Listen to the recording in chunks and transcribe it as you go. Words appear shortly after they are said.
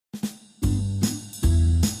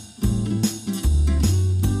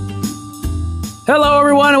Hello,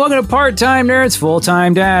 everyone, and welcome to Part-Time Nerds,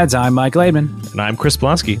 Full-Time Dads. I'm Mike Laidman. And I'm Chris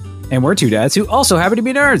Blonsky. And we're two dads who also happen to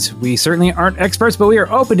be nerds. We certainly aren't experts, but we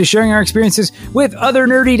are open to sharing our experiences with other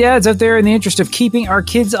nerdy dads out there in the interest of keeping our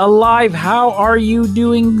kids alive. How are you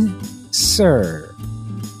doing, sir?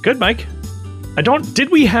 Good, Mike. Did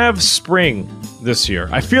we have spring this year?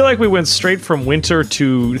 I feel like we went straight from winter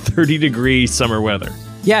to 30-degree summer weather.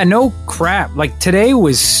 Yeah, no crap. Like, today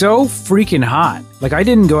was so freaking hot. Like, I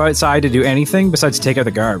didn't go outside to do anything besides take out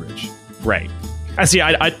the garbage. Right. I see.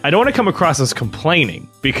 I don't want to come across as complaining,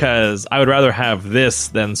 because I would rather have this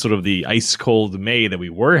than sort of the ice cold May that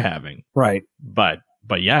we were having. Right. But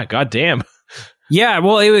yeah, goddamn. Yeah,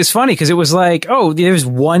 well, it was funny because it was like, oh, there's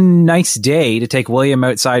one nice day to take William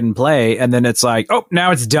outside and play, and then it's like, oh,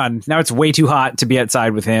 now it's done. Now it's way too hot to be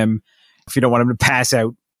outside with him if you don't want him to pass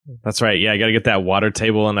out. That's right. Yeah, I got to get that water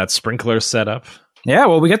table and that sprinkler set up. Yeah,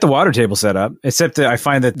 well, we got the water table set up, except that I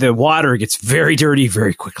find that the water gets very dirty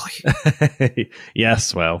very quickly.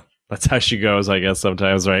 Yes, well, that's how she goes, I guess,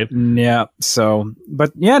 sometimes, right? Yeah, so,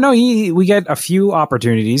 but yeah, no, we get a few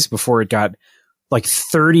opportunities before it got like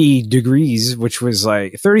 30 degrees, which was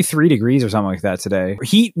like 33 degrees or something like that today.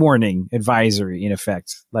 Heat warning advisory in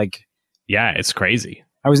effect. Like, yeah, it's crazy.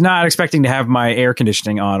 I was not expecting to have my air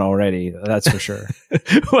conditioning on already. That's for sure.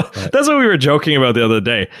 Well, that's what we were joking about the other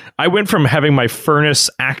day. I went from having my furnace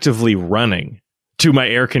actively running to my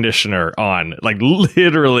air conditioner on, like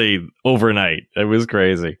literally overnight. It was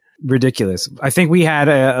crazy. Ridiculous. I think we had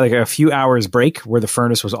a few hours break where the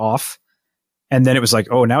furnace was off. And then it was like,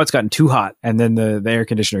 oh, now it's gotten too hot. And then the air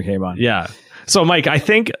conditioner came on. Yeah. So, Mike, I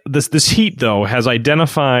think this heat, though, has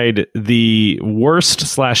identified the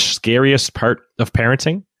worst/scariest part of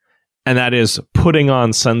parenting, and that is putting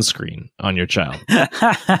on sunscreen on your child.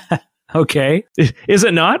 Okay. Is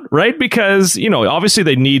it not? Right? Because, you know, obviously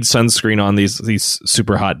they need sunscreen on these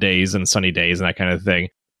super hot days and sunny days and that kind of thing.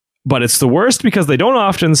 But it's the worst because they don't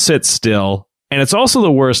often sit still. And it's also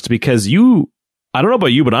the worst because I don't know about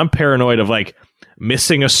you, but I'm paranoid of like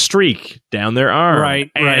missing a streak down their arm.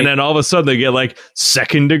 Right. And then all of a sudden they get like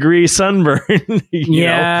 2nd-degree sunburn.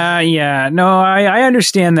 Yeah. No, I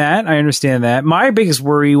understand that. My biggest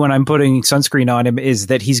worry when I'm putting sunscreen on him is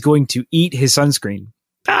that he's going to eat his sunscreen.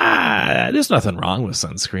 There's nothing wrong with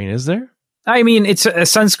sunscreen, is there? I mean, it's a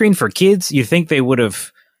sunscreen for kids. You think they would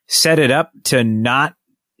have set it up to not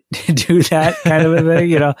do that kind of a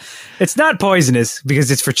thing, you know? It's not poisonous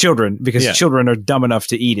because it's for children, because children are dumb enough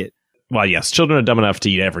to eat it. Well, yes, children are dumb enough to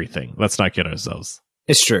eat everything. Let's not kid ourselves.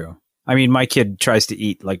 It's true. I mean, my kid tries to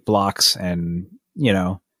eat like blocks and, you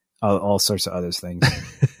know, all sorts of other things.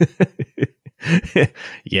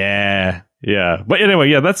 Yeah. But anyway,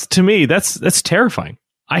 yeah, that's terrifying.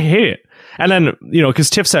 I hate it. And then, you know, because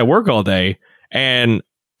Tiff's at work all day, and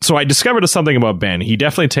so I discovered something about Ben. He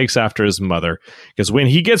definitely takes after his mother, because when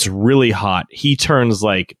he gets really hot, he turns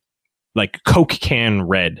like Coke can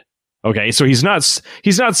red. Okay, so he's not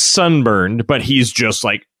sunburned, but he's just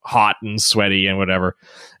like hot and sweaty and whatever.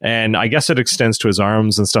 And I guess it extends to his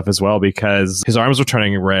arms and stuff as well, because his arms were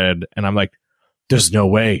turning red. And I'm like, there's no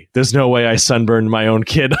way I sunburned my own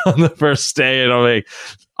kid on the first day. And I'm like,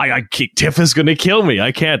 Tiff is going to kill me.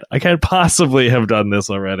 I can't possibly have done this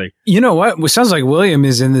already. You know what? It sounds like William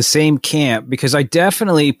is in the same camp, because I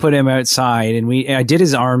definitely put him outside and I did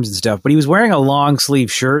his arms and stuff, but he was wearing a long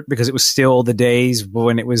sleeve shirt because it was still the days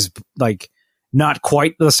when it was like not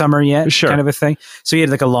quite the summer yet, kind of a thing. So he had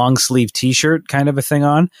like a long sleeve t-shirt kind of a thing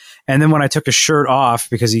on. And then when I took his shirt off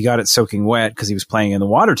because he got it soaking wet because he was playing in the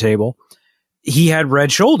water table, he had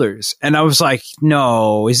red shoulders. And I was like,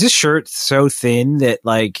 no, is this shirt so thin that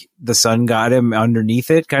like the sun got him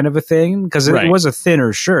underneath it kind of a thing? Because it was a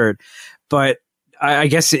thinner shirt, but I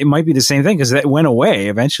guess it might be the same thing because that went away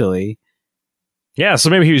eventually. Yeah.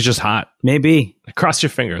 So maybe he was just hot. Maybe. Cross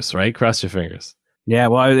your fingers, right? Cross your fingers. Yeah.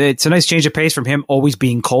 Well, it's a nice change of pace from him always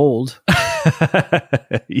being cold.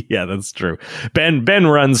 Yeah, that's true. Ben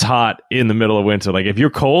runs hot in the middle of winter. Like if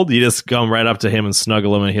you're cold, you just come right up to him and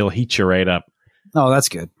snuggle him and he'll heat you right up. Oh, that's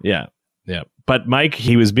good. Yeah. But Mike,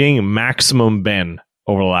 he was being maximum Ben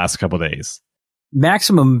over the last couple of days.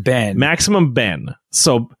 Maximum Ben.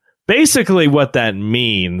 So basically what that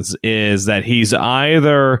means is that he's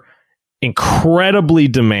either incredibly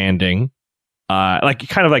demanding, like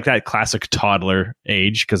kind of like that classic toddler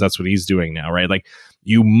age, because that's what he's doing now, right? Like,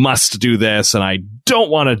 you must do this, and I don't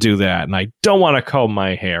want to do that, and I don't want to comb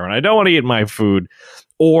my hair, and I don't want to eat my food.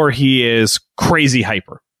 Or he is crazy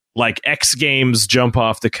hyper, like X Games, jump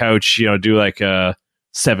off the couch, you know, do like a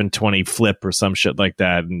 720 flip or some shit like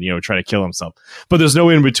that, and, you know, try to kill himself. But there's no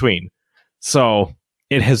in between. So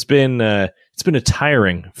it has been it's It's been a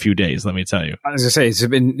tiring few days, let me tell you. I was gonna say, has it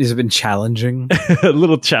been challenging? A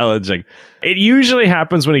little challenging. It usually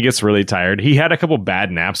happens when he gets really tired. He had a couple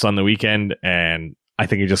bad naps on the weekend, and I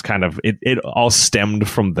think he just kind of it all stemmed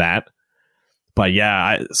from that. But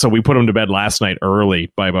yeah, so we put him to bed last night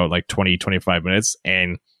early by about like 20-25 minutes,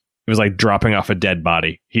 and it was like dropping off a dead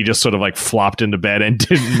body. He just sort of like flopped into bed and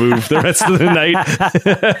didn't move the rest of the night.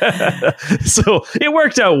 So it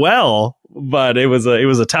worked out well, but it was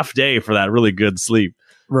a tough day for that really good sleep.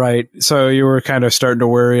 Right. So you were kind of starting to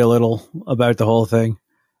worry a little about the whole thing.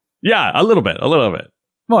 Yeah, a little bit.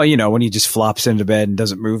 Well, when he just flops into bed and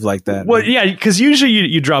doesn't move like that. Well, yeah, because usually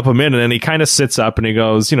you drop him in and then he kind of sits up and he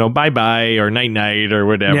goes, bye-bye or night-night or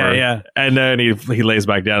whatever. Yeah. And then he lays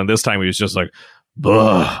back down. And this time he was just like,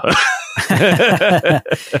 "Buh."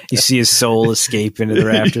 You see his soul escape into the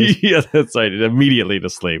rafters. Yeah, that's right. Immediately to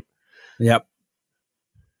sleep. Yep.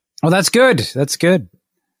 Well, that's good.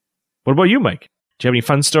 What about you, Mike? Do you have any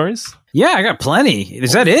fun stories? Yeah, I got plenty.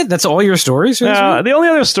 Is that it? That's all your stories? The only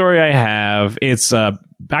other story I have, it's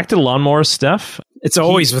back to the lawnmower stuff. It's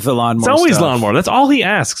always with the lawnmower. It's always stuff. lawnmower. That's all he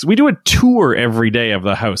asks. We do a tour every day of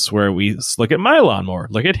the house where we look at my lawnmower,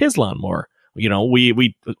 look at his lawnmower.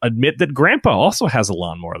 We admit that Grandpa also has a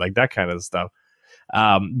lawnmower, like that kind of stuff.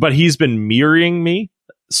 But he's been mirroring me.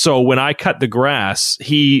 So when I cut the grass,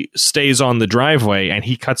 he stays on the driveway and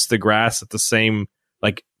he cuts the grass at the same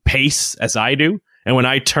like pace as I do. And when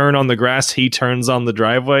I turn on the grass, he turns on the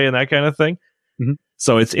driveway and that kind of thing. Mm-hmm.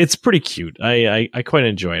 So it's pretty cute. I quite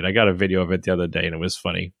enjoy it. I got a video of it the other day and it was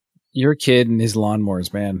funny. Your kid and his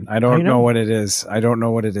lawnmowers, man. I don't know what it is. I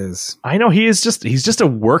know he's just a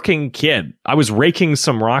working kid. I was raking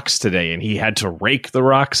some rocks today and he had to rake the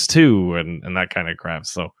rocks too and that kind of crap.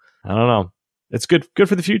 So I don't know. It's good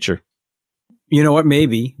for the future. You know what?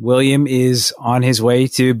 Maybe William is on his way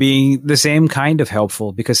to being the same kind of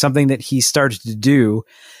helpful, because something that he started to do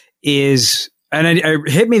is, and it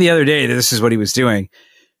hit me the other day that this is what he was doing,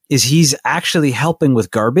 is he's actually helping with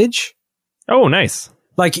garbage. Oh, nice.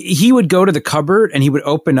 Like he would go to the cupboard and he would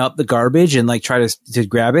open up the garbage and like try to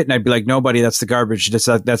grab it. And I'd be like, "No, buddy, that's the garbage.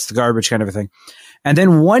 That's the garbage," kind of a thing. And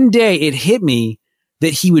then one day it hit me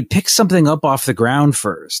that he would pick something up off the ground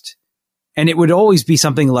first. And it would always be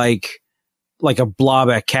something like a blob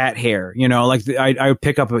of cat hair, like I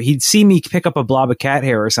would he'd see me pick up a blob of cat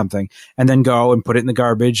hair or something and then go and put it in the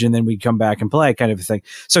garbage. And then we'd come back and play, kind of a thing.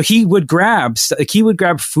 So he would grab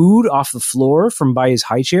food off the floor from by his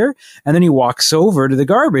high chair. And then he walks over to the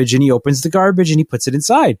garbage and he opens the garbage and he puts it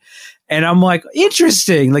inside. And I'm like,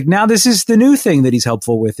 interesting. Like now this is the new thing that he's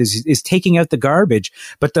helpful with is taking out the garbage.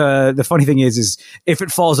 But the funny thing is if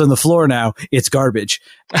it falls on the floor now, it's garbage.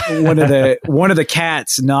 One of the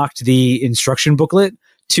cats knocked the instruction booklet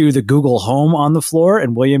to the Google Home on the floor,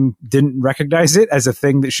 and William didn't recognize it as a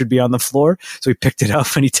thing that should be on the floor. So he picked it up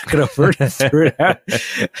and he took it over and threw it out.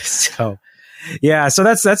 So yeah, so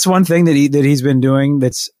that's one thing that he's been doing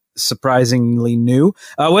that's surprisingly new.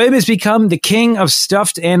 William has become the king of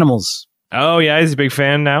stuffed animals. Oh yeah, he's a big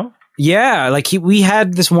fan now. Yeah, like we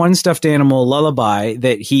had this one stuffed animal, Lullaby,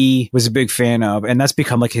 that he was a big fan of, and that's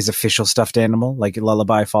become like his official stuffed animal. Like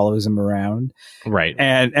Lullaby follows him around, right?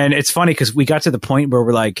 And it's funny because we got to the point where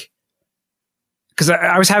we're like, because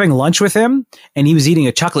I was having lunch with him and he was eating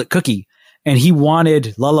a chocolate cookie and he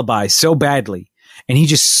wanted Lullaby so badly, and he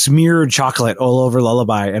just smeared chocolate all over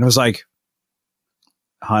Lullaby, and I was like,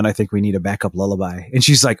 "Hon, I think we need a backup Lullaby." And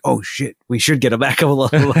she's like, "Oh shit, we should get a backup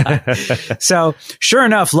Lullaby." So sure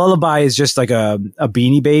enough, Lullaby is just like a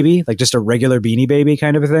Beanie Baby, like just a regular Beanie Baby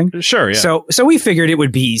kind of a thing. Sure, yeah. So we figured it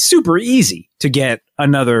would be super easy to get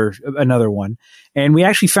another one. And we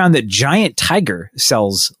actually found that Giant Tiger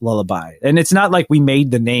sells Lullaby. And it's not like we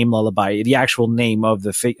made the name Lullaby. The actual name of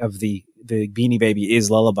the Beanie Baby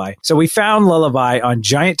is Lullaby. So we found Lullaby on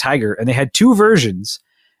Giant Tiger, and they had two versions.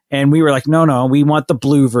 And we were like, no, we want the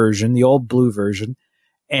blue version, the old blue version,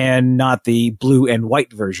 and not the blue and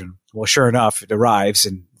white version. Well, sure enough, it arrives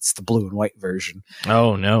and it's the blue and white version.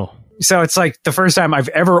 Oh, no. So it's like the first time I've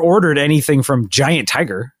ever ordered anything from Giant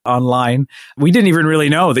Tiger online. We didn't even really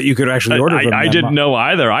know that you could actually order from them. I didn't know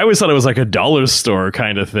either. I always thought it was like a dollar store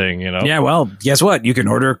kind of thing, Yeah, well, guess what? You can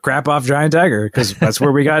order crap off Giant Tiger because that's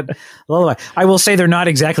where we got Lullaby. I will say they're not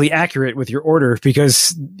exactly accurate with your order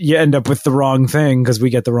because you end up with the wrong thing because we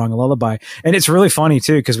get the wrong Lullaby. And it's really funny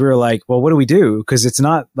too because we were like, well, what do we do? Because it's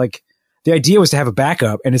not like the idea was to have a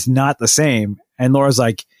backup and it's not the same. And Laura's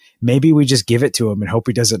like, maybe we just give it to him and hope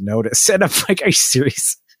he doesn't notice. And I'm like, are you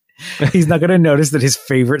serious? He's not going to notice that his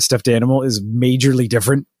favorite stuffed animal is majorly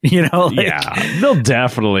different, Yeah, they'll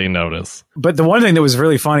definitely notice. But the one thing that was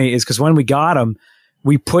really funny is because when we got him,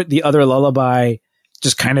 we put the other Lullaby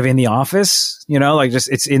just kind of in the office, like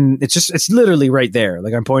it's literally right there.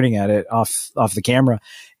 Like I'm pointing at it off the camera.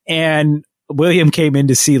 And William came in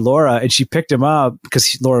to see Laura and she picked him up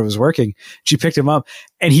because Laura was working. She picked him up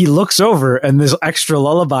and he looks over and this extra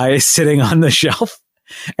lullaby is sitting on the shelf.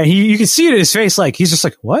 And you can see it in his face. Like, he's just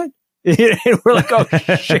like, what? And we're like, oh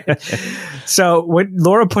shit. So when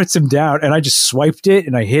Laura puts him down and I just swiped it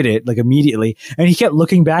and I hit it like immediately. And he kept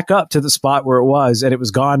looking back up to the spot where it was and it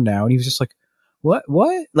was gone now. And he was just like, what?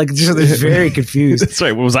 Like, just very confused. That's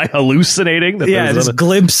right. Was I hallucinating? This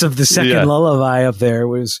glimpse of the second lullaby up there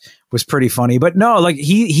was pretty funny. But no, like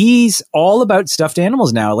he's all about stuffed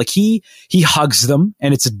animals now. Like he hugs them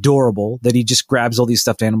and it's adorable that he just grabs all these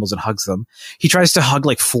stuffed animals and hugs them. He tries to hug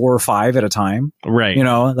like 4 or 5 at a time. Right.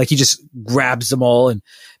 Like he just grabs them all and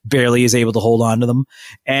barely is able to hold on to them.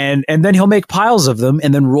 And then he'll make piles of them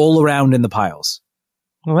and then roll around in the piles.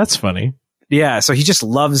 Well, that's funny. Yeah, so he just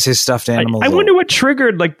loves his stuffed animals. I wonder what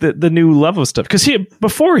triggered like the new love of stuff, because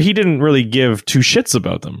before he didn't really give 2 shits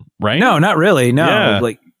about them, right? No, not really. No,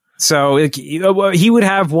 yeah. So he would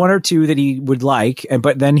have 1 or 2 that he would like,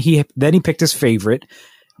 but then he picked his favorite,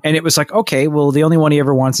 and it was like, okay, well, the only one he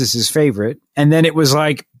ever wants is his favorite, and then it was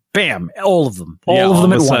like, bam, all of them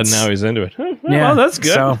at once. Sudden, now he's into it. Yeah, well, that's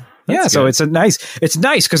good. So, that's so good. it's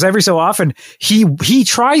nice because every so often he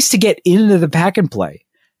tries to get into the pack and play.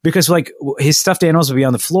 Because like his stuffed animals will be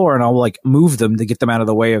on the floor and I'll like move them to get them out of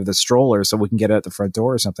the way of the stroller so we can get out the front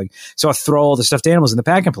door or something. So I'll throw all the stuffed animals in the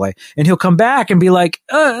pack and play and he'll come back and be like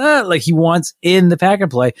he wants in the pack and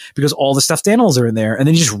play because all the stuffed animals are in there. And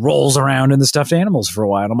then he just rolls around in the stuffed animals for a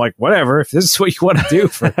while. And I'm like, whatever, if this is what you want to do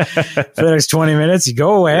for the next 20 minutes, you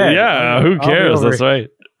go ahead. Yeah. Who cares? That's right.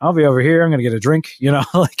 I'll be over here. I'm going to get a drink,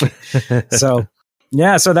 so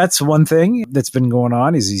yeah. So that's one thing that's been going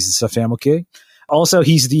on is he's a stuffed animal king. Also,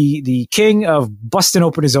 he's the king of busting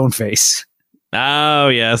open his own face. Oh,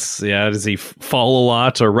 yes. Yeah. Does he fall a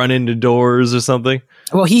lot or run into doors or something?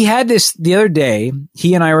 Well, he had this the other day.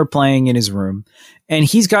 He and I were playing in his room, and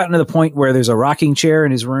he's gotten to the point where there's a rocking chair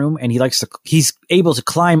in his room, and he's able to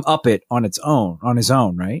climb up it on his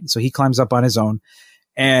own, right? So he climbs up on his own.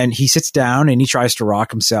 And he sits down and he tries to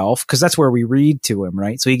rock himself because that's where we read to him,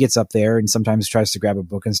 right? So he gets up there and sometimes tries to grab a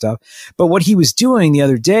book and stuff. But what he was doing the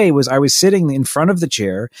other day was I was sitting in front of the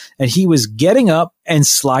chair and he was getting up and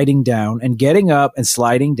sliding down and getting up and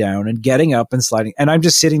sliding down and getting up and sliding. And I'm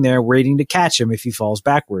just sitting there waiting to catch him if he falls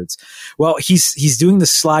backwards. Well, he's doing the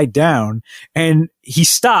slide down and he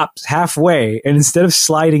stops halfway, and instead of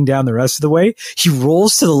sliding down the rest of the way, he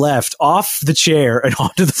rolls to the left off the chair and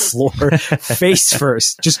onto the floor face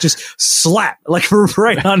first. Just slap, like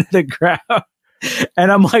right onto the ground.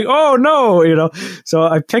 And I'm like, oh no, so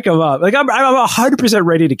I pick him up. Like I'm 100%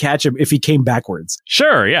 ready to catch him if he came backwards.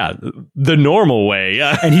 Sure. Yeah. The normal way.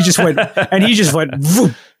 Yeah. And he just went,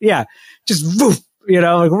 whoop, yeah, just whoop,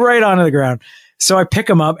 like right onto the ground. So I pick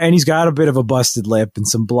him up and he's got a bit of a busted lip and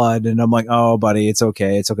some blood. And I'm like, oh, buddy, it's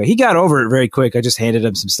okay. It's okay. He got over it very quick. I just handed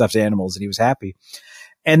him some stuffed animals and he was happy.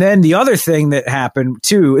 And then the other thing that happened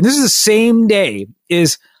too, and this is the same day,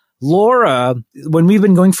 is Laura, when we've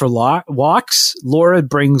been going for walks, Laura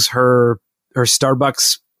brings her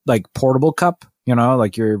Starbucks like portable cup,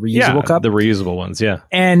 like your reusable cup. The reusable ones. Yeah.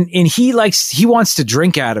 And he wants to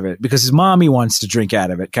drink out of it because his mommy wants to drink out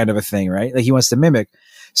of it, kind of a thing, right? Like he wants to mimic.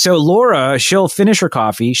 So Laura, she'll finish her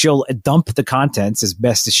coffee. She'll dump the contents as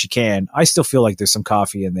best as she can. I still feel like there's some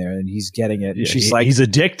coffee in there and he's getting it. And she's like, he's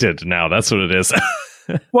addicted now. That's what it is.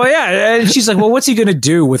 Well, yeah. And she's like, well, what's he going to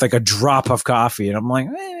do with like a drop of coffee? And I'm like,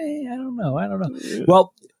 I don't know.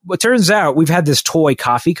 Well, it turns out we've had this toy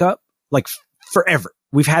coffee cup like forever.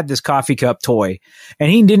 We've had this coffee cup toy and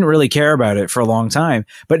he didn't really care about it for a long time.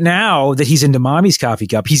 But now that he's into mommy's coffee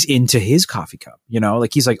cup, he's into his coffee cup,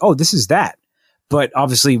 like he's like, oh, this is that. But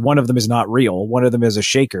obviously one of them is not real. One of them is a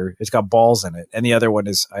shaker. It's got balls in it. And the other one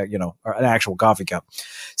is, an actual coffee cup.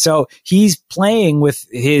 So he's playing with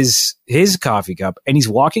his coffee cup and he's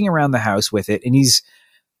walking around the house with it and he's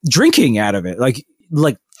drinking out of it, like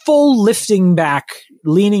full leaning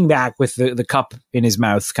back with the cup in his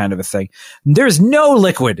mouth kind of a thing. There's no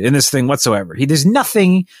liquid in this thing whatsoever. There's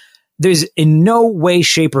in no way,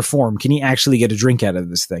 shape or form can he actually get a drink out of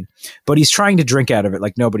this thing, but he's trying to drink out of it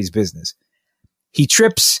like nobody's business. He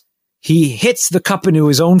trips, he hits the cup into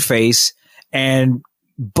his own face and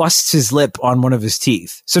busts his lip on one of his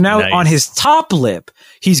teeth. So now on his top lip,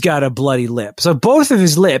 he's got a bloody lip. So both of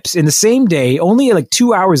his lips in the same day, only like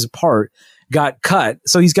 2 hours apart, got cut.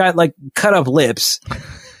 So he's got like cut up lips.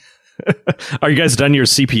 Are you guys done your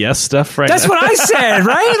CPS stuff right That's now? what I said,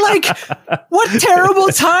 right? Like, what terrible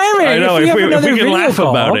timing. I know. If we can laugh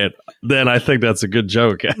about it. then I think that's a good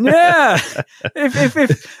joke. Yeah.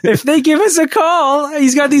 If they give us a call,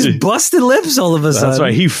 he's got these busted lips all of a sudden. That's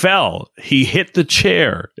right. He fell. He hit the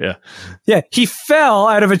chair. Yeah. Yeah. He fell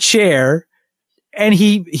out of a chair and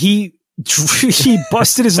he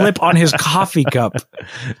busted his lip on his coffee cup.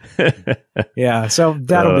 Yeah. So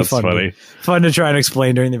that'll be fun. Funny. Fun to try and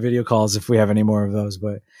explain during the video calls if we have any more of those.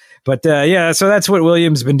 But yeah, so that's what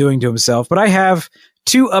William's been doing to himself. But I have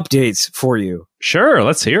 2 updates for you. Sure,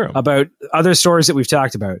 let's hear them. About other stories that we've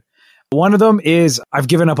talked about. One of them is I've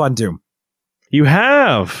given up on Doom. You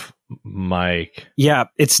have, Mike. Yeah,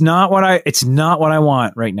 it's not what I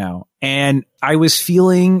want right now. And I was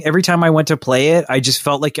feeling every time I went to play it, I just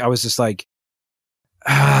felt like I was just like,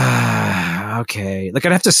 okay. Like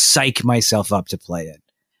I'd have to psych myself up to play it.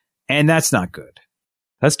 And that's not good.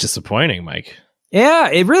 That's disappointing, Mike. Yeah,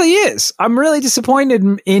 it really is. I'm really disappointed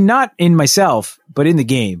in not in myself, but in the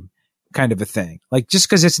game kind of a thing. Like just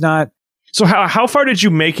because it's not. So how far did you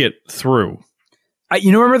make it through?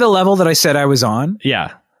 You remember the level that I said I was on?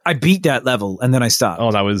 Yeah. I beat that level and then I stopped.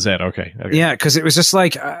 Oh, that was it. Okay. Yeah, because it was just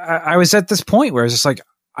like I was at this point where I was just like,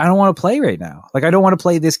 I don't want to play right now. Like I don't want to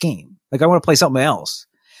play this game. Like I want to play something else.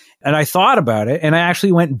 And I thought about it, and I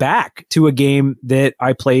actually went back to a game that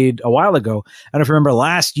I played a while ago. I don't know if you remember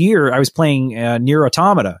last year, I was playing Nier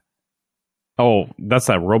Automata. Oh, that's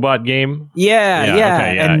that robot game? Yeah.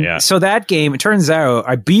 Okay, and so that game, it turns out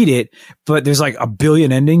I beat it, but there's like a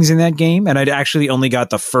billion endings in that game, and I'd actually only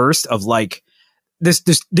got the first of like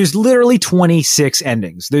there's literally 26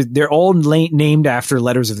 endings. They're all named after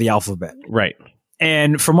letters of the alphabet. Right.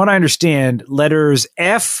 And from what I understand, letters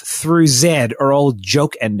F through Z are all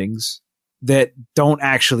joke endings that don't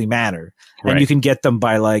actually matter. Right. And you can get them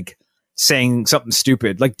by like saying something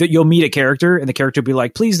stupid. Like you'll meet a character and the character will be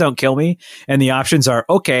like, please don't kill me. And the options are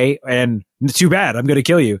okay. And too bad. I'm going to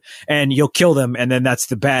kill you. And you'll kill them. And then that's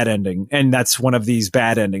the bad ending. And that's one of these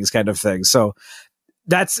bad endings kind of things. So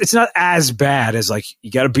it's not as bad as like,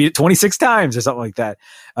 you got to beat it 26 times or something like that.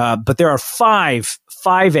 But there are five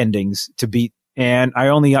endings to beat. And I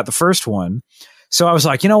only got the first one. So I was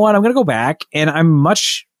like, you know what? I'm going to go back and I'm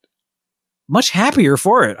much happier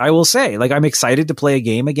for it. I will say, like, I'm excited to play a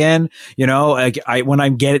game again. You know, like when I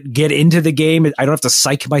get into the game, I don't have to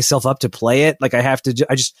psych myself up to play it. Like I have to,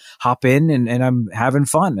 I just hop in and I'm having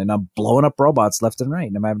fun and I'm blowing up robots left and right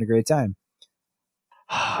and I'm having a great time.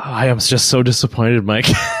 I am just so disappointed, Mike.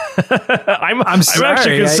 I'm sorry.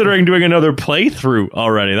 actually considering doing another playthrough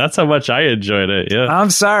already. That's how much I enjoyed it. Yeah. I'm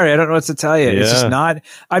sorry. I don't know what to tell you. It's just not,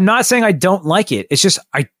 I'm not saying I don't like it. It's just,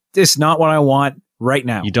 it's not what I want right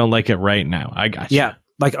now. You don't like it right now. I got you. Yeah.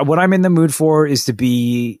 Like what I'm in the mood for is to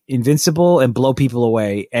be invincible and blow people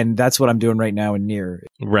away. And that's what I'm doing right now in Nier.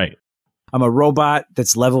 Right. I'm a robot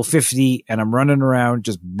that's level 50 and I'm running around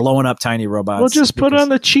just blowing up tiny robots. Well, just put on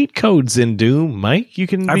the cheat codes in Doom, Mike. You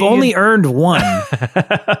can. I've only earned one.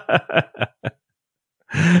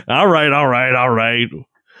 All right.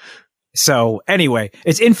 So anyway,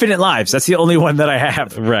 it's infinite lives. That's the only one that I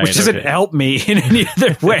have, right, which doesn't help me in any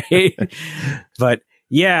other way. But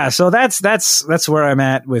yeah, so that's where I'm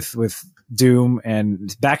at with Doom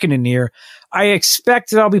and back into Nier. I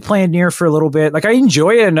expect that I'll be playing Nier for a little bit. Like I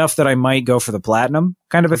enjoy it enough that I might go for the platinum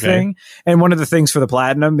kind of a thing. And one of the things for the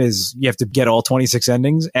platinum is you have to get all 26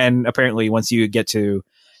 endings. And apparently once you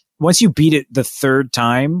beat it the third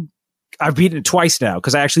time, I've beaten it twice now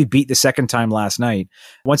because I actually beat the second time last night.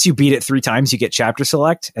 Once you beat it 3 times, you get chapter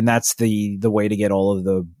select. And that's the way to get all of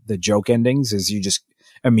the joke endings is you just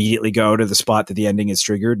immediately go to the spot that the ending is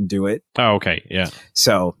triggered and do it. Oh, okay. Yeah.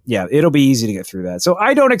 So yeah, it'll be easy to get through that. So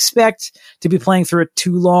I don't expect to be playing through it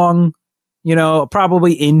too long, you know,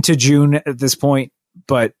 probably into June at this point.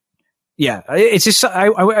 But yeah, it's just,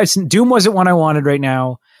 Doom wasn't one I wanted right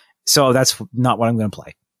now. So that's not what I'm going to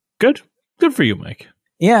play. Good for you, Mike.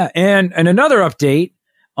 Yeah. And another update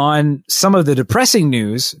on some of the depressing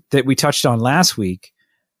news that we touched on last week,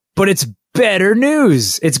 but it's better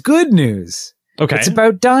news. It's good news. Okay. It's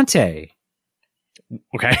about Dante.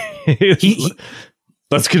 Okay.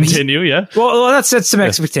 Let's continue. Yeah. Well, that sets some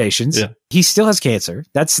expectations. Yeah. He still has cancer.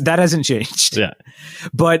 That hasn't changed. Yeah.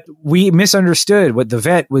 But we misunderstood what the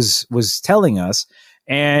vet was telling us.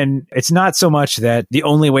 And it's not so much that the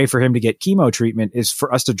only way for him to get chemo treatment is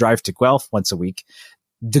for us to drive to Guelph once a week.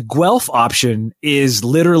 The Guelph option is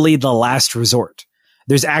literally the last resort.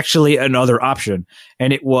 There's actually another option.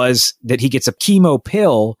 And it was that he gets a chemo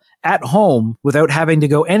pill at home without having to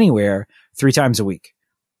go anywhere 3 times a week.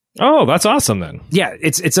 Oh, that's awesome then. Yeah,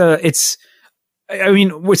 it's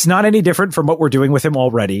not any different from what we're doing with him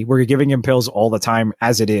already. We're giving him pills all the time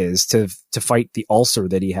as it is to fight the ulcer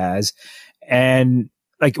that he has. And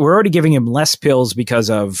like we're already giving him less pills because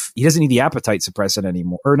of he doesn't need the appetite suppressant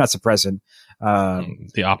anymore, or not suppressant.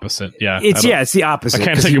 The opposite. Yeah. It's the opposite. I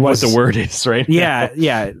can't think of what the word is, right?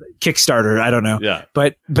 Yeah. Kickstarter. I don't know. Yeah.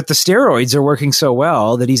 But the steroids are working so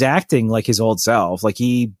well that he's acting like his old self. Like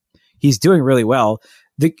he's doing really well.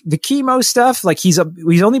 The chemo stuff, like he's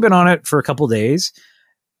only been on it for a couple days.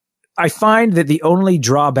 I find that the only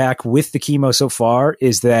drawback with the chemo so far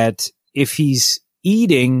is that if he's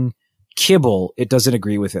eating kibble, it doesn't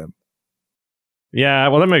agree with him. Yeah,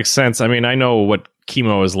 well, that makes sense. I mean, I know what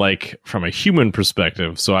chemo is like from a human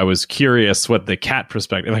perspective, so I was curious what the cat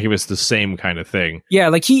perspective, like it was the same kind of thing. Yeah,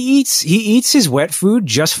 like he eats his wet food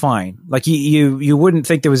just fine. Like you wouldn't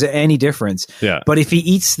think there was any difference. Yeah. But if he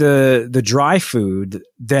eats the dry food,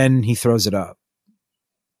 then he throws it up.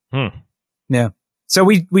 Yeah. So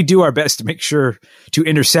we do our best to make sure to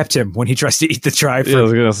intercept him when he tries to eat the dry food. Yeah, I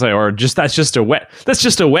was gonna say, or that's just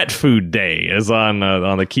a wet food day, as on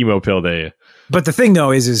the chemo pill day. But the thing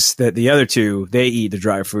though is that the other two, they eat the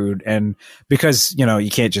dry food, and because you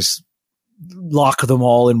can't just lock them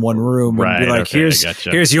all in one room and be like, here's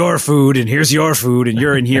your food and here's your food and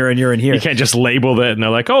you're in here and you're in here. You can't just label it and they're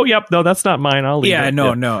like, oh, yep, no, that's not mine. I'll eat it.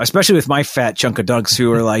 No. Especially with my fat chunk of dunks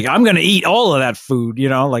who are like, I'm going to eat all of that food.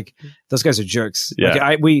 Like those guys are jerks. Yeah.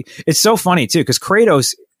 Like it's so funny too, because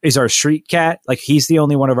Kratos is our street cat. Like he's the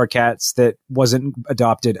only one of our cats that wasn't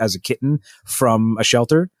adopted as a kitten from a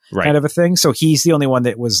shelter kind of a thing. So he's the only one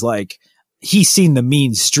that was like, he's seen the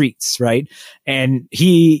mean streets, right? And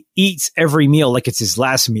he eats every meal like it's his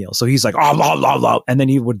last meal. So he's like, oh, blah, blah, blah. And then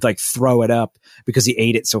he would like throw it up because he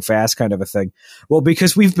ate it so fast, kind of a thing. Well,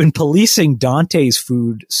 because we've been policing Dante's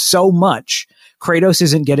food so much, Kratos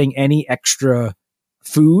isn't getting any extra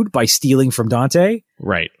food by stealing from Dante.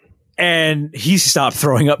 Right. And he stopped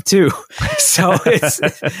throwing up too. So this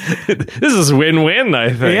is win-win, I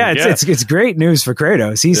think. Yeah, it's great news for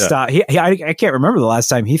Kratos. He stopped. I can't remember the last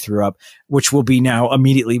time he threw up, which will be now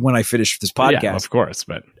immediately when I finish this podcast. Yeah, of course,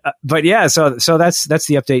 but yeah. So that's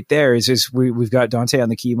the update. There is we've got Dante on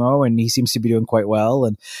the chemo, and he seems to be doing quite well.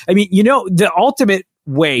 And I mean, the ultimate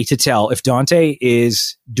way to tell if Dante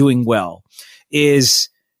is doing well is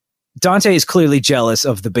Dante is clearly jealous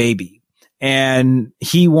of the baby. And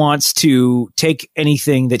he wants to take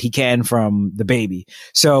anything that he can from the baby.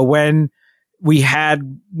 So when we had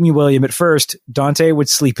William at first, Dante would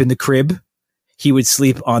sleep in the crib. He would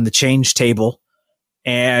sleep on the change table.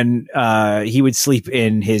 And he would sleep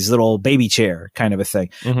in his little baby chair, kind of a thing.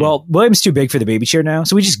 Mm-hmm. Well, William's too big for the baby chair now,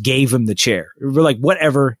 so we just gave him the chair. We're like,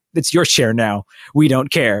 whatever, it's your chair now. We don't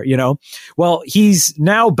care, Well, he's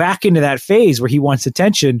now back into that phase where he wants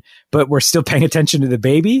attention, but we're still paying attention to the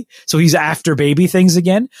baby. So he's after baby things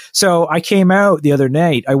again. So I came out the other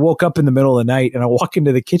night. I woke up in the middle of the night and I walk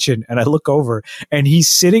into the kitchen and I look over and he's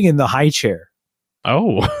sitting in the high chair.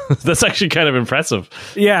 Oh, that's actually kind of impressive.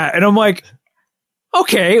 Yeah, and I'm like,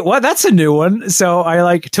 okay, well, that's a new one. So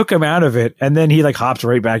I took him out of it and then he hopped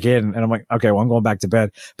right back in and I'm like, okay, well, I'm going back to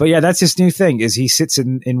bed. But yeah, that's his new thing is he sits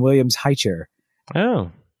in William's high chair. Oh,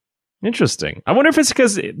 interesting. I wonder if it's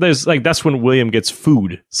because there's that's when William gets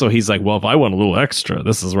food. So he's like, well, if I want a little extra,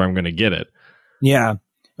 this is where I'm going to get it. Yeah.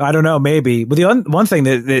 I don't know, maybe. But the one thing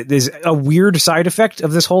that is a weird side effect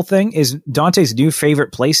of this whole thing is Dante's new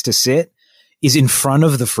favorite place to sit is in front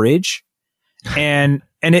of the fridge. And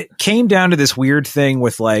it came down to this weird thing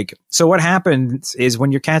with so what happens is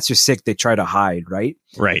when your cats are sick, they try to hide, right?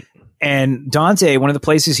 Right. And Dante, one of the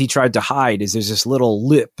places he tried to hide is there's this little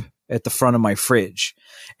lip at the front of my fridge.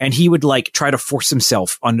 And he would try to force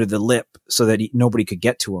himself under the lip so that nobody could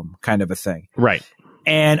get to him, kind of a thing. Right.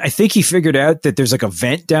 And I think he figured out that there's a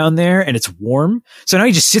vent down there and it's warm. So now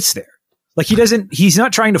he just sits there. He's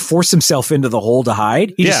not trying to force himself into the hole to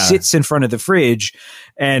hide. He just sits in front of the fridge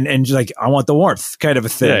and I want the warmth, kind of a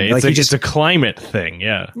thing. Yeah, it's a climate thing.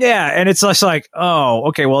 Yeah. Yeah. And it's just oh,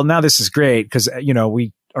 okay, well, now this is great because,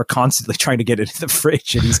 we are constantly trying to get into the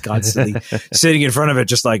fridge and he's constantly sitting in front of it,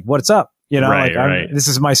 just what's up? Right. This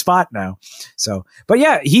is my spot now. So, but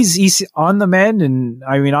yeah, he's on the mend. And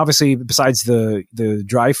I mean, obviously besides the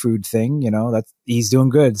dry food thing, he's doing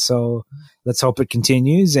good. So let's hope it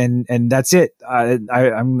continues. And that's it.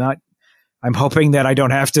 I'm hoping that I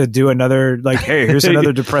don't have to do another, hey, here's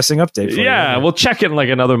another depressing update. For you. We'll check it in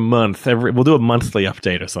another month. We'll do a monthly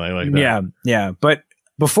update or something like that. Yeah. But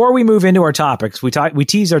before we move into our topics, we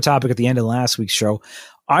teased our topic at the end of last week's show.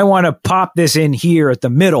 I want to pop this in here at the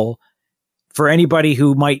middle for anybody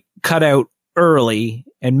who might cut out early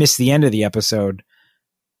and miss the end of the episode.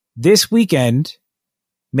 This weekend,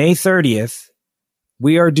 May 30th,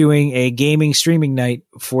 we are doing a gaming streaming night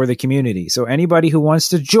for the community. So anybody who wants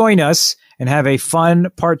to join us and have a fun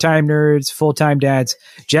part-time nerds, full-time dads,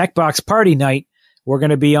 Jackbox party night, we're going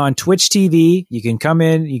to be on Twitch TV. You can come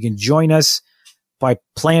in, you can join us by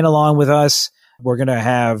playing along with us. We're going to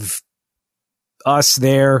have us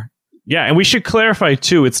there. Yeah, and we should clarify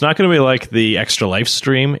too, it's not going to be like the Extra Life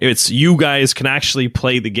stream. It's you guys can actually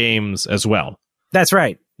play the games as well. That's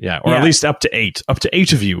right. Yeah, or at least up to 8. Up to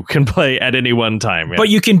 8 of you can play at any one time. Yeah. But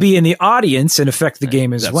you can be in the audience and affect the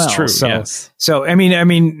game as well. That's true. So, yes. so I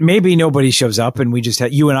mean, maybe nobody shows up and we just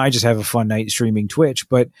you and I just have a fun night streaming Twitch.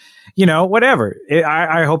 But whatever.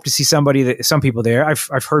 I hope to see some people there.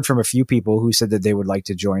 I've heard from a few people who said that they would like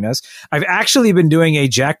to join us. I've actually been doing a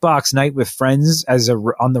Jackbox night with friends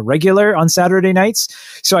on the regular on Saturday nights.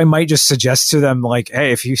 So I might just suggest to them like,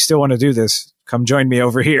 hey, if you still want to do this, come join me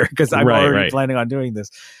over here because I'm already planning on doing this.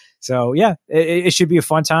 So yeah, it should be a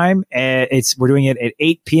fun time. We're doing it at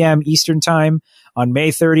 8 p.m. Eastern time on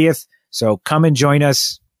May 30th. So come and join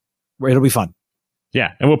us. It'll be fun.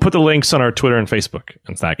 Yeah, and we'll put the links on our Twitter and Facebook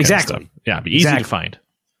and that kind of stuff. Yeah, it'll be easy to find.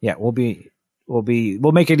 Yeah,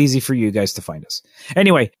 we'll make it easy for you guys to find us.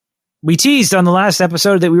 Anyway, we teased on the last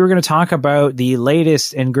episode that we were going to talk about the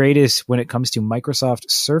latest and greatest when it comes to Microsoft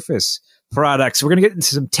Surface products. We're going to get into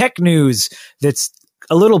some tech news that's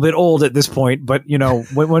a little bit old at this point, but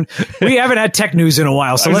when we haven't had tech news in a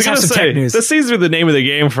while, so let's have some tech news. This seems to be the name of the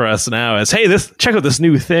game for us now. Is hey, check out this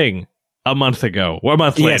new thing a month ago or a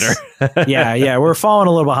month later. yeah, we're falling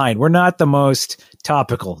a little behind. We're not the most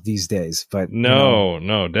topical these days, but no,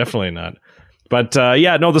 definitely not. But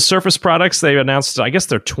the Surface products they announced, I guess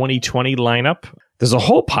their 2020 lineup. There's a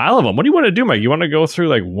whole pile of them. What do you want to do, Mike? You want to go through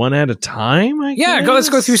like one at a time? Let's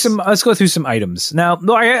go through some items. Now,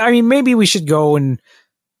 I mean, maybe we should go and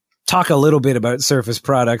talk a little bit about Surface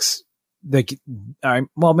products. Maybe I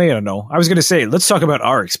don't know. I was going to say, let's talk about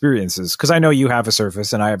our experiences because I know you have a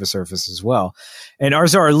Surface and I have a Surface as well. And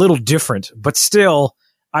ours are a little different, but still,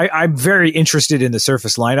 I'm very interested in the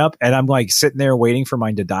Surface lineup, and I'm like sitting there waiting for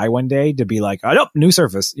mine to die one day to be like, oh, new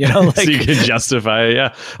Surface, so you can justify it.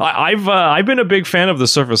 Yeah, I've been a big fan of the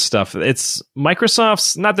Surface stuff. It's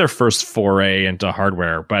Microsoft's not their first foray into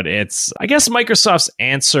hardware, but it's I guess Microsoft's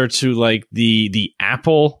answer to like the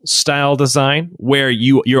Apple style design, where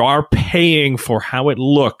you are paying for how it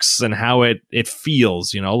looks and how it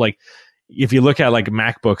feels. Like if you look at like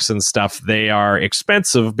MacBooks and stuff, they are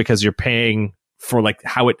expensive because you're paying for like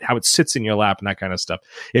how it sits in your lap and that kind of stuff.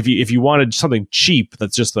 If you wanted something cheap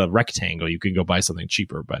that's just a rectangle, you can go buy something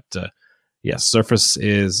cheaper. But Surface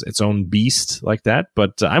is its own beast like that.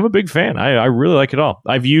 But I'm a big fan. I really like it all.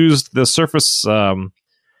 I've used the Surface. What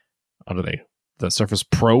are they? The Surface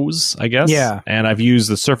Pros, I guess. Yeah. And I've used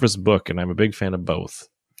the Surface Book, and I'm a big fan of both.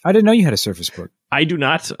 I didn't know you had a Surface Book. I do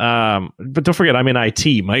not. But don't forget, I'm in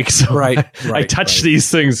IT, Mike. So I touch these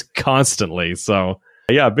things constantly. So.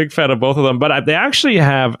 Yeah, big fan of both of them. But they actually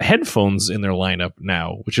have headphones in their lineup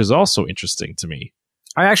now, which is also interesting to me.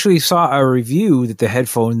 I actually saw a review that the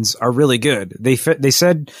headphones are really good. They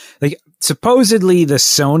said, like, supposedly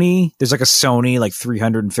there's like a Sony, like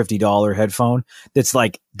 $350 headphone.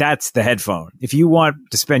 That's the headphone. If you want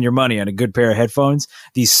to spend your money on a good pair of headphones,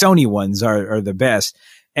 these Sony ones are the best.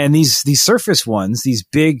 And these Surface ones, these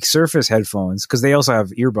big Surface headphones, because they also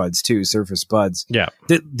have earbuds too, Surface Buds. Yeah.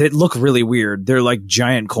 That look really weird. They're like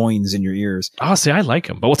giant coins in your ears. Oh, see, I like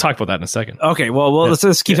them, but we'll talk about that in a second. Okay, well,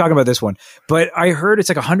 let's keep talking about this one. But I heard it's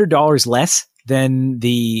like $100 less than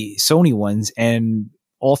the Sony ones, and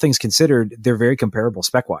all things considered, they're very comparable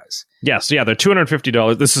spec-wise. Yeah, so they're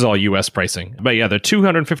 $250. This is all US pricing. But yeah, they're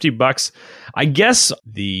 $250. I guess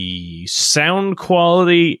the sound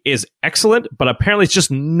quality is excellent, but apparently it's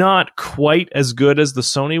just not quite as good as the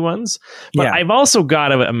Sony ones. But I've also got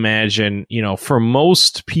to imagine, for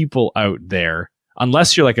most people out there,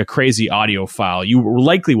 unless you're like a crazy audiophile, you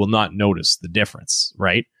likely will not notice the difference,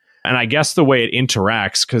 right? And I guess the way it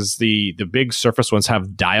interacts, because the big Surface ones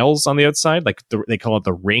have dials on the outside, like they call it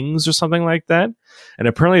the rings or something like that. And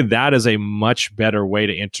apparently that is a much better way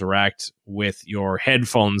to interact with your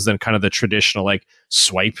headphones than kind of the traditional, like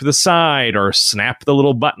swipe the side or snap the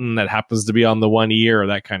little button that happens to be on the one ear or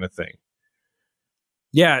that kind of thing.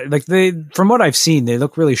 Yeah, like from what I've seen, they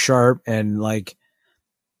look really sharp, and like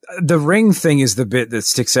the ring thing is the bit that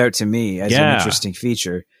sticks out to me as an interesting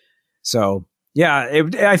feature. So. Yeah,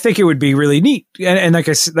 I think it would be really neat. And like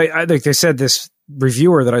they said, this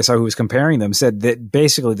reviewer that I saw who was comparing them said that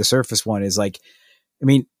basically the Surface one is like, I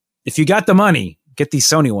mean, if you got the money, get these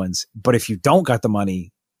Sony ones. But if you don't got the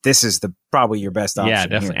money, this is probably your best option. Yeah,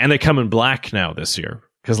 definitely. Here. And they come in black now this year.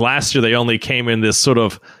 Because last year they only came in this sort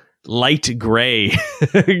of light gray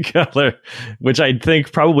color, which I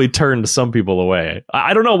think probably turned some people away.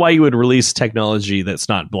 I don't know why you would release technology that's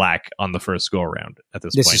not black on the first go around at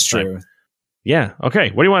this point. This is true. Yeah.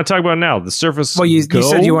 Okay. What do you want to talk about now? The Surface Well, you Go?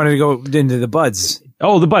 said you wanted to go into the buds.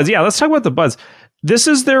 Oh, the buds. Yeah, let's talk about the buds. This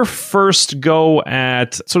is their first go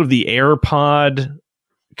at sort of the AirPod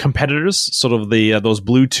competitors, sort of the those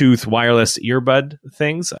Bluetooth wireless earbud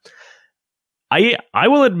things. I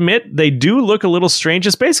will admit they do look a little strange.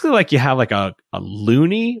 It's basically like you have like a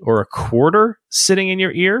loonie or a quarter sitting in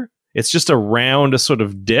your ear. It's just a round sort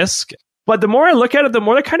of disc. But the more I look at it, the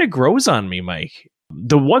more it kind of grows on me, Mike.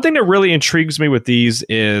 The one thing that really intrigues me with these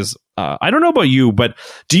is, I don't know about you, but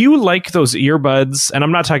do you like those earbuds? And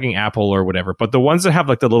I'm not talking Apple or whatever, but the ones that have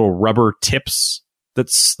like the little rubber tips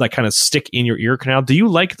that's like kind of stick in your ear canal. Do you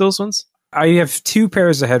like those ones? I have two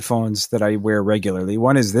pairs of headphones that I wear regularly.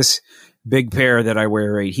 One is this big pair that I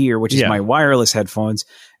wear right here, which is my wireless headphones.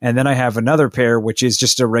 And then I have another pair, which is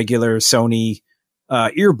just a regular Sony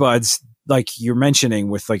earbuds, like you're mentioning,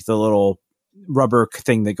 with like the little rubber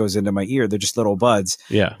thing that goes into my ear. They're just little buds.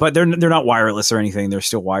 Yeah. But they're not wireless or anything. They're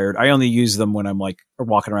still wired. I only use them when I'm like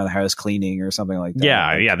walking around the house cleaning or something like that.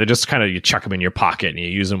 Yeah. They're just kind of, you chuck them in your pocket and you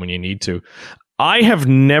use them when you need to. I have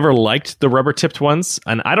never liked the rubber tipped ones,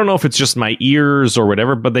 and I don't know if it's just my ears or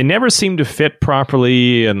whatever, but they never seem to fit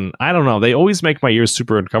properly, and I don't know. They always make my ears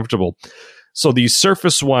super uncomfortable. So these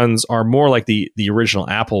Surface ones are more like the original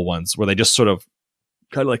Apple ones, where they just sort of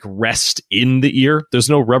kind of like rest in the ear. There's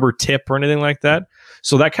no rubber tip or anything like that.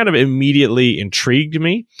 So that kind of immediately intrigued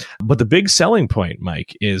me. But the big selling point,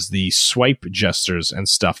 Mike, is the swipe gestures and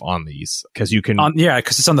stuff on these. Because you can...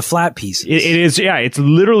 because it's on the flat pieces. It is, yeah. It's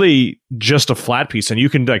literally just a flat piece. And you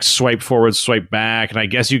can like swipe forward, swipe back. And I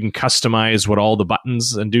guess you can customize what all the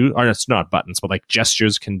buttons and do. Or it's not buttons, but like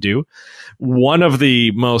gestures can do. One of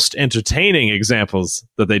the most entertaining examples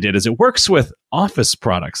that they did is it works with Office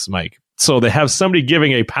products, Mike. So they have somebody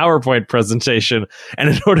giving a PowerPoint presentation, and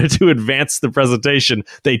in order to advance the presentation,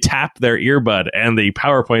 they tap their earbud and the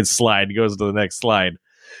PowerPoint slide goes to the next slide.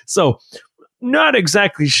 So not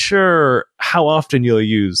exactly sure how often you'll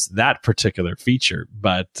use that particular feature,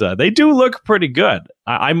 but they do look pretty good.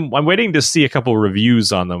 I'm waiting to see a couple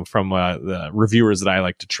reviews on them from the reviewers that I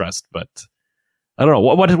like to trust, but I don't know.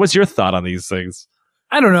 What's your thought on these things?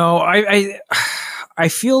 I don't know. I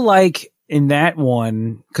feel like in that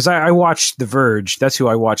one, because I watched The Verge, that's who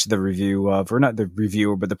I watched the review of, or not the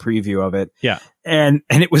review, but the preview of it. Yeah. And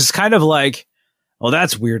it was kind of like, well,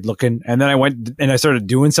 that's weird looking. And then I went and I started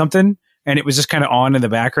doing something, and it was just kind of on in the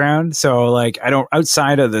background. So like,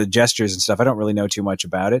 outside of the gestures and stuff, I don't really know too much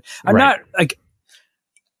about it. I'm not like,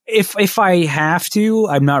 if I have to,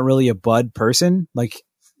 I'm not really a bud person. Like,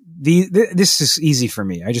 this is easy for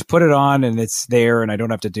me. I just put it on and it's there, and I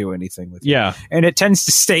don't have to do anything with it. Yeah. And it tends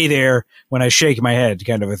to stay there when I shake my head,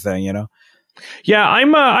 kind of a thing, you know? Yeah,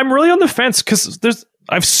 I'm really on the fence because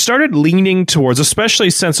I've started leaning towards,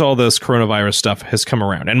 especially since all this coronavirus stuff has come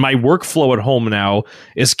around. And my workflow at home now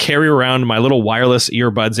is carry around my little wireless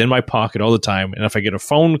earbuds in my pocket all the time. And if I get a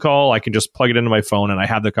phone call, I can just plug it into my phone and I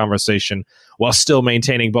have the conversation while still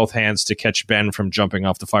maintaining both hands to catch Ben from jumping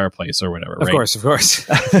off the fireplace or whatever. Of course.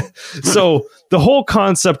 So the whole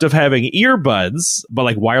concept of having earbuds, but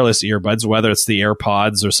like wireless earbuds, whether it's the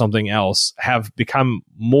AirPods or something else, have become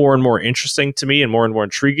more and more interesting to me and more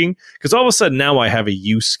intriguing, because all of a sudden now I have a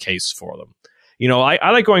use case for them. You know,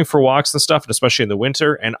 I like going for walks and stuff, and especially in the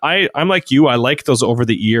winter. And I'm like you, I like those over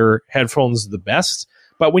the ear headphones the best.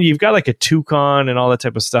 But when you've got like a toucan and all that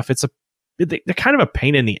type of stuff, they're kind of a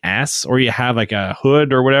pain in the ass, or you have like a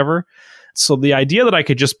hood or whatever. So the idea that I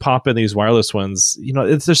could just pop in these wireless ones, you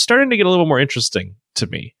know, they're starting to get a little more interesting to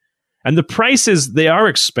me. And the prices, they are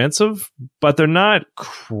expensive, but they're not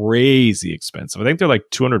crazy expensive. I think they're like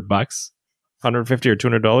 $200, $150 or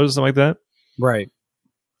 $200, something like that. Right.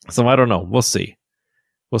 So I don't know. We'll see.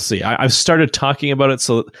 I've started talking about it.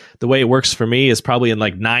 So the way it works for me is probably in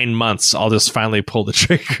like 9 months, I'll just finally pull the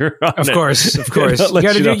trigger on Of it. course. You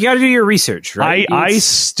got to do your research, right? I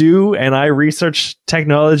stew and I research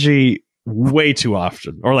technology way too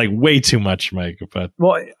often, or like way too much, Mike. But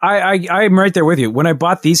well, I'm right there with you. When I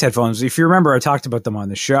bought these headphones, if you remember, I talked about them on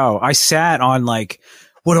the show. I sat on like,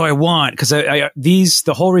 what do I want? Because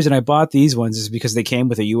the whole reason I bought these ones is because they came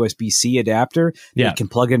with a USB-C adapter that you can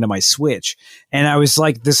plug into my Switch. And I was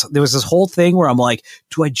like, there was this whole thing where I'm like,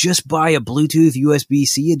 do I just buy a Bluetooth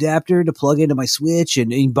USB-C adapter to plug into my Switch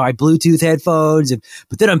and buy Bluetooth headphones?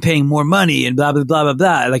 But then I'm paying more money and blah, blah, blah, blah,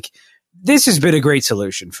 blah. Like, this has been a great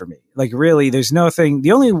solution for me. Like, really,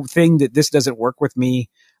 the only thing that this doesn't work with me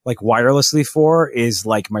like wirelessly for is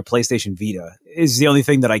like my PlayStation Vita is the only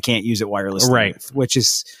thing that I can't use it wirelessly with, which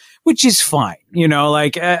is which is fine. You know,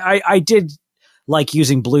 like I did like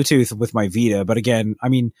using Bluetooth with my Vita, but again, I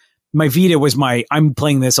mean, my Vita was I'm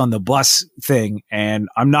playing this on the bus thing, and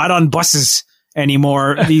I'm not on buses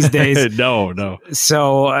anymore these days. No.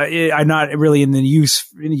 So I'm not really in the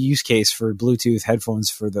use case for Bluetooth headphones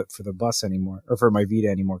for the bus anymore, or for my Vita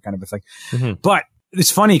anymore, kind of a thing. Mm-hmm. But it's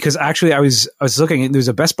funny because actually I was looking, there was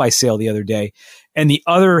a Best Buy sale the other day, and the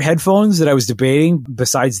other headphones that I was debating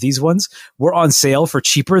besides these ones were on sale for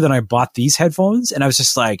cheaper than I bought these headphones. And I was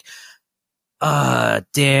just like,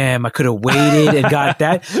 damn, I could have waited and got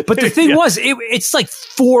that. But the thing was, it's like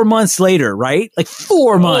 4 months later, right? Like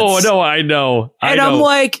 4 months. Oh, no, I know. I'm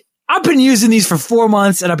like, I've been using these for 4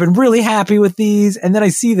 months and I've been really happy with these. And then I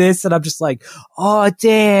see this and I'm just like, oh,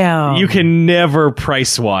 damn. You can never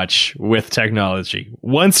price watch with technology.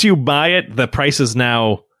 Once you buy it, the price is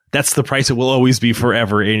now, that's the price it will always be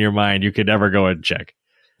forever in your mind. You could never go and check.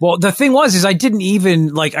 Well, the thing was, I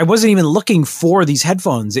wasn't even looking for these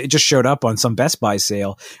headphones. It just showed up on some Best Buy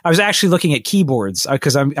sale. I was actually looking at keyboards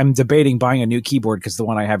because I'm debating buying a new keyboard because the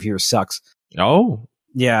one I have here sucks. Oh,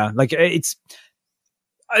 yeah. Like it's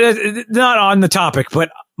not on the topic, but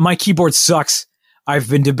my keyboard sucks. I've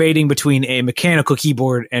been debating between a mechanical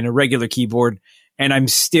keyboard and a regular keyboard, and I'm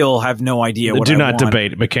still have no idea what I want. Do not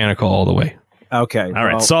debate mechanical all the way. Okay. All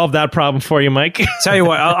right. Solve that problem for you, Mike. Tell you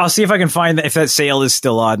what, I'll see if I can find if that sale is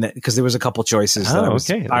still on, because there was a couple choices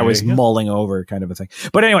that I was mulling over, kind of a thing.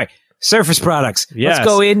 But anyway, Surface products. Yes.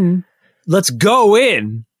 Let's go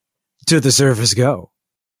in to the Surface Go.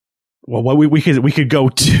 Well, we could go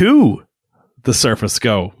to the Surface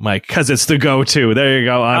Go, Mike, because it's the go-to. There you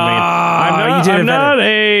go. I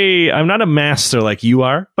mean, I'm not a master like you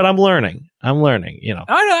are, but I'm learning. You know.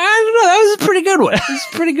 I don't know. That was a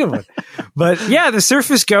pretty good one. But yeah, the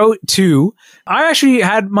Surface Go 2. I actually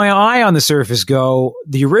had my eye on the Surface Go,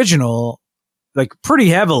 the original, like pretty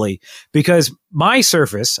heavily, because my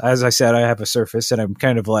Surface, as I said, I have a Surface, and I'm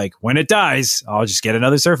kind of like, when it dies, I'll just get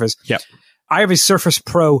another Surface. Yep. I have a Surface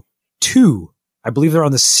Pro 2. I believe they're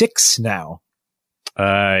on the 6 now.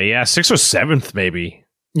 Yeah, 6th or 7th, maybe.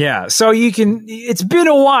 Yeah. So it's been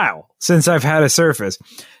a while since I've had a Surface.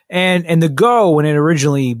 And the Go, when it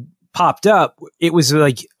originally popped up, it was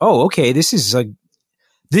like, oh, okay, this is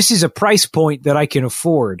a price point that I can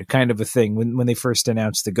afford, kind of a thing, when they first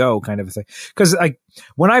announced the Go, kind of a thing. Because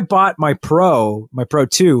when I bought my Pro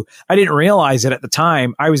 2, I didn't realize it at the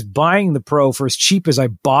time. I was buying the Pro for as cheap as I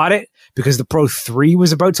bought it because the Pro 3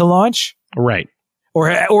 was about to launch. Right. Or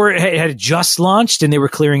it had just launched and they were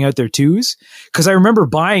clearing out their 2s. Because I remember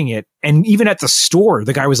buying it, and even at the store,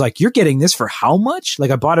 the guy was like, "You're getting this for how much?" Like,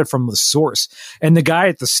 I bought it from the source. And the guy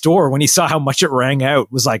at the store, when he saw how much it rang out,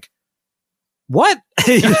 was like, "What?"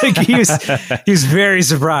 Like, he was very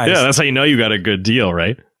surprised. Yeah, that's how you know you got a good deal,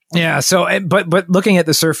 right? Yeah. So, but looking at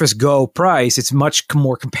the Surface Go price, it's much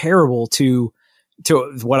more comparable to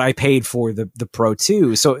what I paid for the Pro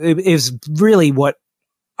 2. So it is really what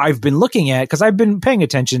I've been looking at, because I've been paying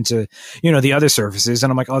attention to, the other Surfaces, and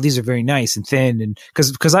I'm like, oh, these are very nice and thin. And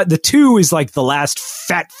because the 2 is like the last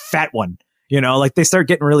fat one, like they start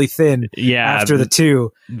getting really thin after the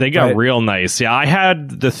 2. They got real nice. Yeah. I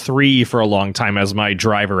had the 3 for a long time as my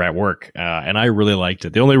driver at work. And I really liked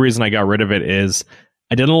it. The only reason I got rid of it is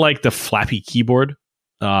I didn't like the flappy keyboard.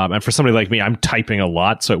 And for somebody like me, I'm typing a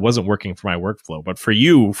lot, so it wasn't working for my workflow. But for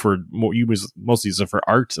you, mostly use it for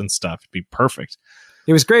art and stuff, it'd be perfect.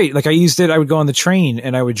 It was great. Like, I used it. I would go on the train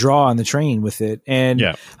and I would draw on the train with it. And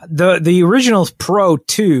the original Pro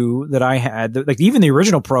 2 that I had, even the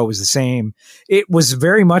original Pro was the same. It was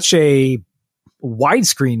very much a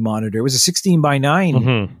widescreen monitor. It was a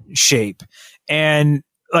 16:9 shape. And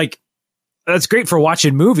that's great for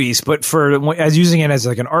watching movies, but as using it as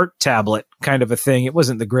like an art tablet kind of a thing, it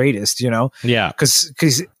wasn't the greatest, Yeah.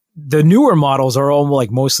 Because the newer models are all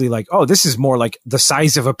mostly oh, this is more like the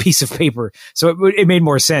size of a piece of paper. So it made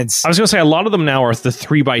more sense. I was going to say, a lot of them now are the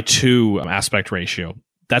 3:2 aspect ratio.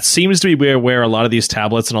 That seems to be where a lot of these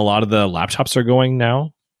tablets and a lot of the laptops are going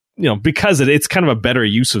now. Because it's kind of a better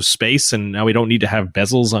use of space, and now we don't need to have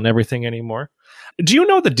bezels on everything anymore. Do you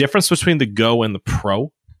know the difference between the Go and the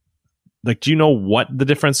Pro? Do you know what the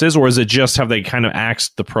difference is, or is it just have they kind of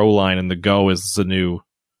axed the Pro line and the Go is the new?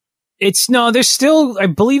 There's still, I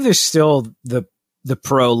believe there's still the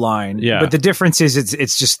Pro line. Yeah. But the difference is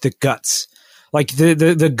it's just the guts.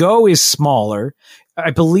 The Go is smaller. I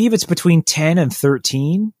believe it's between 10 and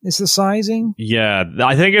 13 is the sizing. Yeah.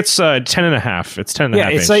 I think it's 10.5. It's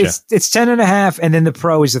 10.5. It's 10.5, and then the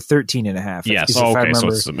Pro is a 13.5. Yes. Okay.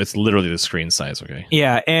 So it's literally the screen size. Okay.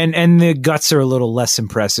 Yeah. And the guts are a little less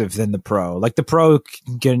impressive than the Pro. The Pro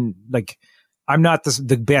can, I'm not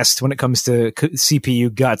the best when it comes to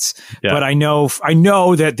CPU guts, Yeah. but I know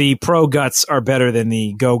that the Pro guts are better than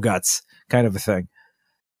the Go guts, kind of a thing.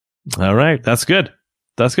 All right, that's good.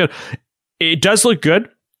 That's good. It does look good.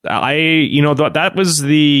 That was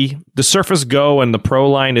the Surface Go, and the Pro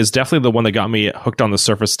line is definitely the one that got me hooked on the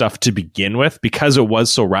Surface stuff to begin with, because it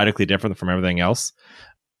was so radically different from everything else.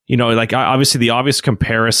 Like obviously the obvious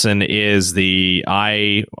comparison is the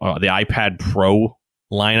iPad Pro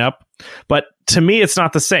lineup, but to me it's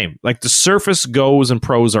not the same. Like the Surface Go's and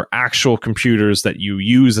Pros are actual computers that you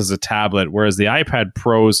use as a tablet, whereas the iPad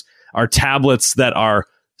Pros are tablets that are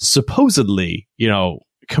supposedly,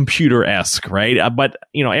 computer-esque, right? But,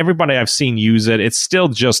 everybody I've seen use it, it's still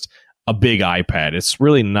just a big iPad. It's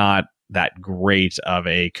really not that great of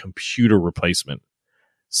a computer replacement.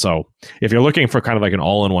 So if you're looking for kind of like an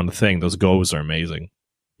all-in-one thing, those Go's are amazing.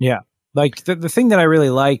 Yeah. Like the thing that I really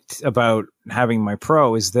liked about having my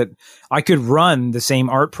Pro is that I could run the same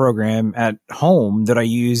art program at home that I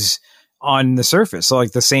use on the Surface. So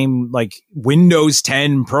like the same like Windows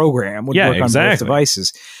 10 program would work on both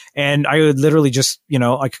devices. And I would literally just,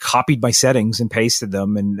 like copied my settings and pasted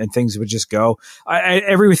them and things would just go.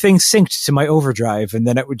 Everything synced to my overdrive. And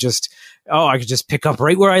then it would just, I could just pick up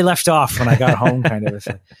right where I left off when I got home kind of a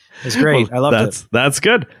thing. It was great. I loved it. That's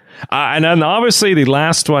good. And then obviously the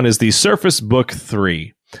last one is the Surface Book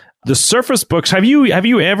 3. The Surface Books, have you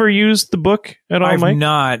ever used the book at all, Mike? I've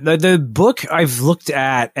not. The book I've looked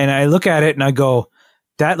at, and I look at it and I go,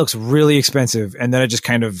 that looks really expensive. And then I just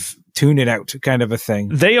kind of tune it out, kind of a thing.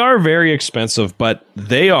 They are very expensive, but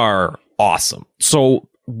they are awesome. So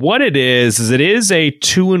what it is it is a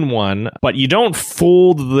 2-in-1, but you don't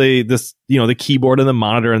fold the keyboard and the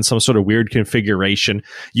monitor in some sort of weird configuration.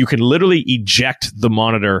 You can literally eject the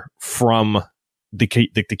monitor from the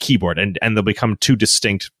keyboard and they'll become two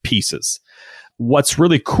distinct pieces. What's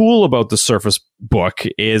really cool about the Surface Book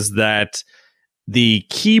is that the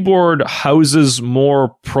keyboard houses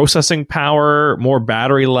more processing power, more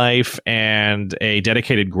battery life, and a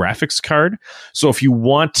dedicated graphics card. So if you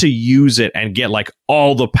want to use it and get like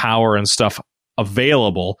all the power and stuff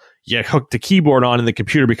available, you hook the keyboard on and the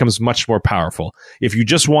computer becomes much more powerful. If you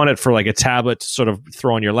just want it for like a tablet to sort of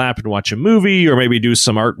throw on your lap and watch a movie or maybe do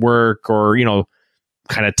some artwork or,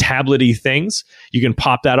 kind of tablet-y things, you can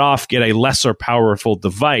pop that off, get a lesser powerful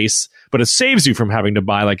device, but it saves you from having to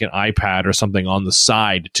buy like an iPad or something on the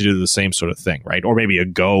side to do the same sort of thing, right? Or maybe a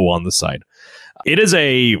Go on the side. It is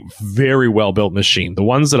a very well-built machine. The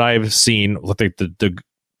ones that I've seen, like the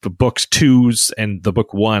Books 2s and the Book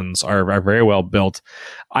 1s are very well built.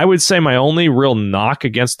 I would say my only real knock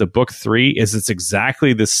against the Book 3 is it's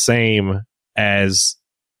exactly the same as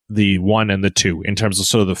the 1 and the 2 in terms of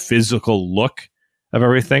sort of the physical look of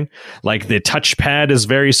everything. Like the touchpad is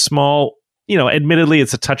very small. Admittedly,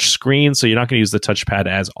 it's a touch screen, so you're not going to use the touchpad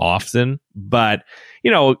as often. But,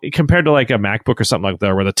 compared to like a MacBook or something like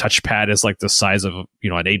that, where the touchpad is like the size of, an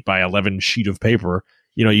 8x11 sheet of paper,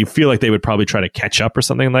 you feel like they would probably try to catch up or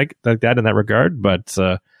something like that in that regard. But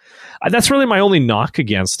that's really my only knock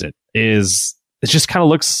against it, is it just kind of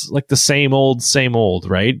looks like the same old,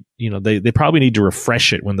 right? They probably need to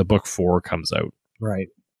refresh it when the Book 4 comes out. Right.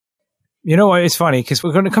 It's funny because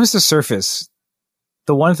when it comes to Surface,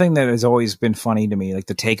 the one thing that has always been funny to me, like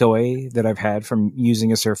the takeaway that I've had from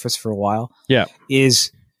using a Surface for a while,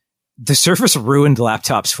 is the Surface ruined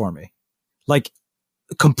laptops for me, like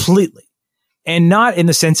completely. And not in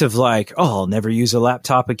the sense of like, I'll never use a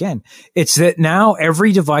laptop again. It's that now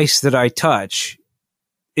every device that I touch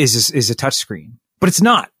is a touch screen, but it's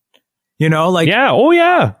not, like, yeah. Oh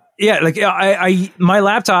yeah. Yeah. Like my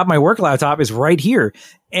laptop, my work laptop is right here.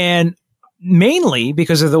 And mainly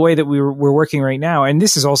because of the way that we're working right now, and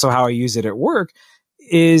this is also how I use it at work,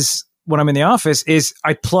 is when I'm in the office, is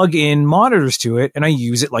I plug in monitors to it and I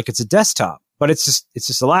use it like it's a desktop, but it's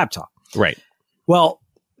just a laptop. Right. Well,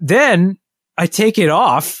 then I take it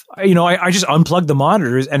off, I just unplug the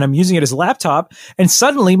monitors and I'm using it as a laptop, and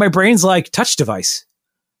suddenly my brain's like touch device.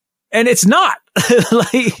 And it's not.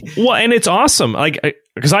 Well, and it's awesome.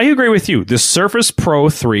 Because I agree with you. The Surface Pro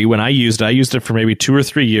 3, when I used it for maybe 2 or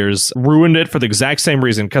 3 years, ruined it for the exact same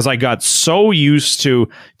reason. Because I got so used to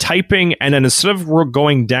typing, and then instead of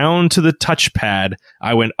going down to the touchpad,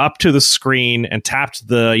 I went up to the screen and tapped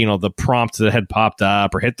the prompt that had popped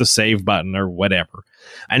up, or hit the save button or whatever.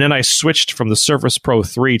 And then I switched from the Surface Pro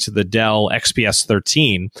 3 to the Dell XPS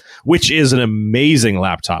 13, which is an amazing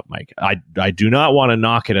laptop, Mike. I do not want to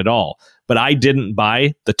knock it at all. But I didn't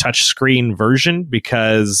buy the touchscreen version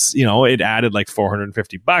because, it added like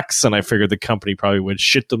 $450, and I figured the company probably would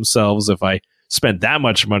shit themselves if I spent that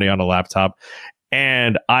much money on a laptop.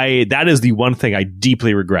 And that is the one thing I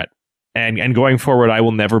deeply regret And going forward, I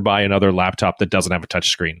will never buy another laptop that doesn't have a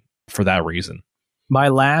touchscreen for that reason. My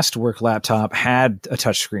last work laptop had a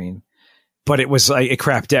touchscreen, but it was like it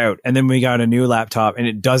crapped out. And then we got a new laptop and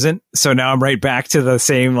it doesn't. So now I'm right back to the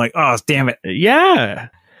same, like, oh, damn it. Yeah.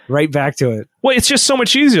 Right back to it. Well, it's just so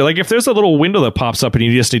much easier. Like if there's a little window that pops up and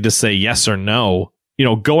you just need to say yes or no,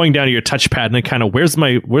 going down to your touchpad and then kind of, where's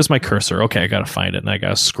my cursor? Okay, I got to find it and I got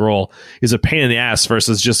to scroll is a pain in the ass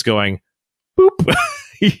versus just going boop,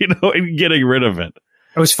 and getting rid of it.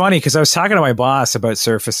 It was funny because I was talking to my boss about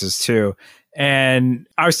Surfaces too. And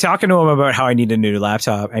I was talking to him about how I need a new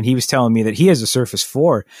laptop. And he was telling me that he has a Surface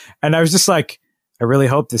 4. And I was just like, I really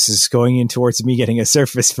hope this is going in towards me getting a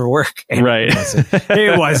Surface for work. And right.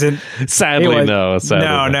 It wasn't. Sadly, no.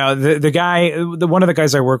 No. The guy, one of the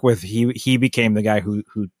guys I work with, he became the guy who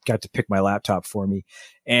got to pick my laptop for me.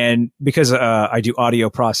 And because I do audio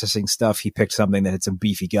processing stuff, he picked something that had some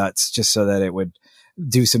beefy guts just so that it would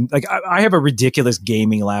do some, like, I have a ridiculous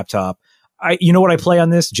gaming laptop. You know what I play on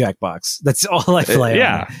this? Jackbox. That's all I play.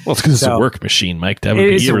 Yeah. On. Well, it's because it's a work machine, Mike. That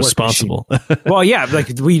would be irresponsible. Well, yeah. Like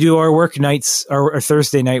we do our work nights, our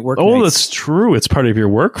Thursday night work. Oh, nights. That's true. It's part of your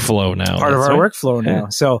workflow now. Part of our workflow now.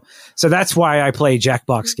 So that's why I play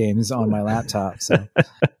Jackbox games on my laptop. So.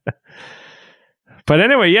 But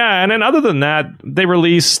anyway, yeah. And then other than that, they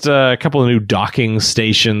released a couple of new docking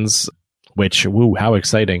stations, which, woo, how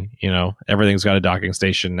exciting. Everything's got a docking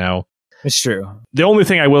station now. It's true. The only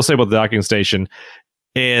thing I will say about the docking station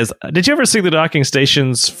is, did you ever see the docking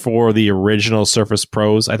stations for the original Surface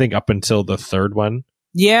Pros? I think up until the third one.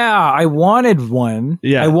 Yeah, I wanted one.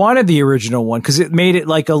 Yeah. I wanted the original one because it made it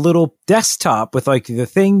like a little desktop with like the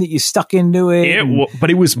thing that you stuck into it.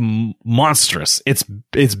 But it was monstrous. It's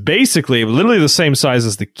basically literally the same size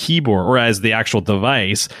as the keyboard or as the actual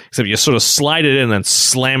device, except you sort of slide it in and then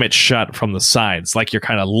slam it shut from the sides, like you're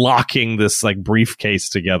kind of locking this like briefcase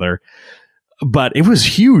together. But it was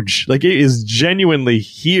huge. Like it is genuinely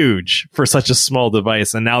huge for such a small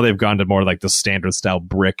device. And now they've gone to more like the standard style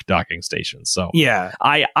brick docking station. So yeah,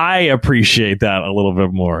 I appreciate that a little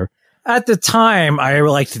bit more. At the time, I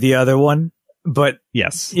liked the other one, but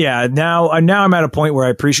yes, yeah. Now I'm at a point where I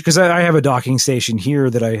appreciate, because I have a docking station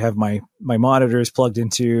here that I have my monitors plugged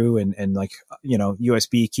into and like,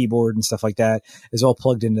 USB keyboard and stuff like that is all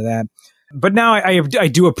plugged into that. But now I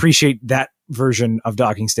do appreciate that version of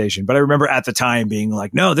docking station. But I remember at the time being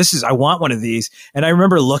like, no, I want one of these. And I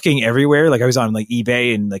remember looking everywhere. Like I was on like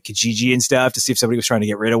eBay and like Kijiji and stuff to see if somebody was trying to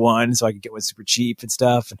get rid of one so I could get one super cheap and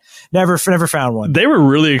stuff. And never found one. They were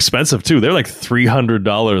really expensive too. They're like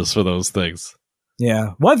 $300 for those things.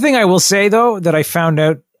 Yeah. One thing I will say though, that I found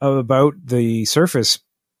out about the Surface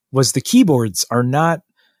was the keyboards are not,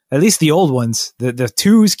 at least the old ones, the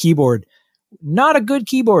 2's keyboard, not a good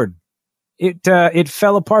keyboard. It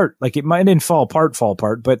fell apart. Like it didn't fall apart,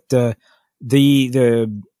 but the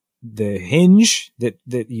hinge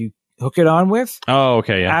that you hook it on with. Oh,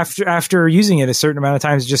 okay, yeah. After using it a certain amount of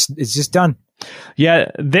times, it's just done. Yeah,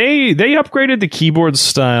 they upgraded the keyboard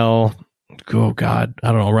style. Oh God, I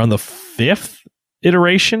don't know, around the 5th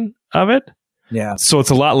iteration of it. Yeah. So it's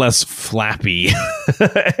a lot less flappy,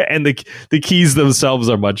 and the keys themselves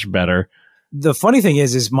are much better. The funny thing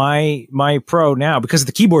is my Pro now, because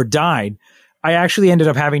the keyboard died, I actually ended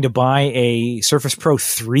up having to buy a Surface Pro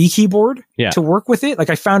 3 keyboard to work with it. Like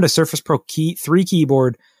I found a Surface Pro 3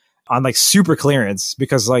 keyboard on like super clearance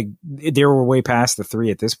because like they were way past the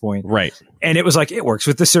 3 at this point. Right. And it was like, it works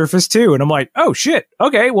with the Surface too. And I'm like, oh shit.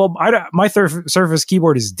 Okay. Well, my Surface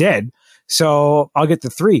keyboard is dead. So I'll get the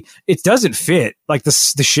 3. It doesn't fit. Like the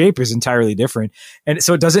shape is entirely different. And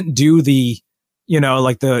so it doesn't do the,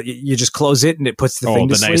 like you just close it and it puts the thing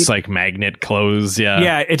to sleep. Oh, the nice like magnet close. Yeah.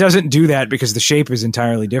 Yeah. It doesn't do that because the shape is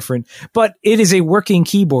entirely different, but it is a working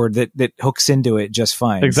keyboard that hooks into it just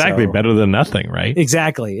fine. Exactly. So, better than nothing, right?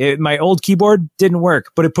 Exactly. My old keyboard didn't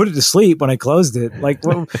work, but it put it to sleep when I closed it. Like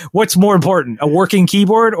what's more important, a working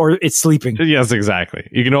keyboard or it's sleeping? Yes, exactly.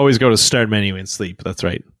 You can always go to start menu and sleep. That's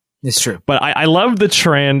right. It's true. But I love the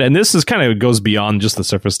trend, and this is kind of goes beyond just the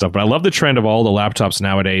Surface stuff, but I love the trend of all the laptops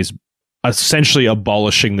nowadays essentially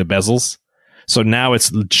abolishing the bezels. So now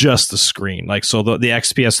it's just the screen. Like, so the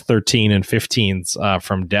XPS 13 and 15s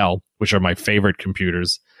from Dell, which are my favorite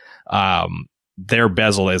computers, their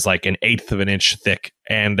bezel is like 1/8 of an inch thick,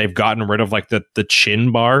 and they've gotten rid of like the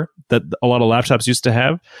chin bar that a lot of laptops used to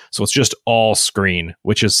have. So it's just all screen,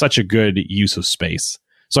 which is such a good use of space.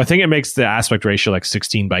 So I think it makes the aspect ratio like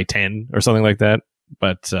 16:10 or something like that.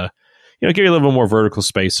 But, give you a little bit more vertical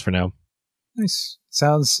space for now. Nice.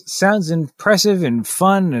 Sounds impressive and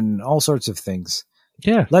fun and all sorts of things.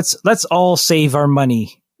 Yeah. Let's all save our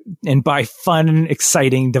money and buy fun,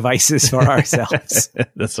 exciting devices for ourselves.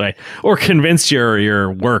 That's right. Or convince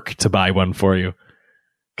your work to buy one for you,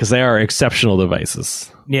 because they are exceptional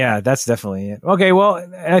devices. Yeah, that's definitely it. Okay, well,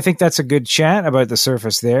 I think that's a good chat about the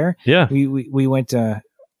Surface there. Yeah. We went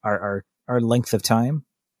our length of time.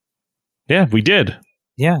 Yeah, we did.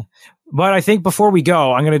 Yeah. But I think before we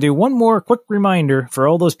go, I'm going to do one more quick reminder for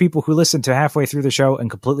all those people who listened to halfway through the show and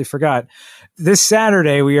completely forgot. This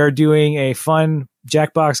Saturday, we are doing a fun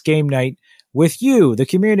Jackbox game night with you, the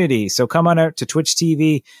community. So come on out to Twitch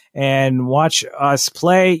TV and watch us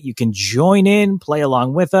play. You can join in, play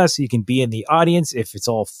along with us. You can be in the audience if it's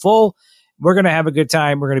all full. We're going to have a good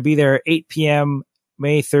time. We're going to be there at 8 p.m.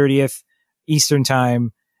 May 30th Eastern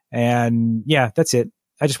time. And yeah, that's it.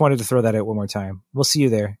 I just wanted to throw that out one more time. We'll see you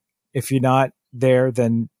there. If you're not there,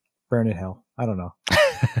 then burn in hell. I don't know.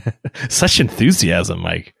 Such enthusiasm,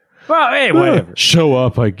 Mike. Well, hey, whatever. Show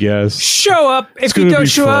up, I guess. Show up. If you don't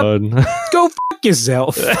show up, go fuck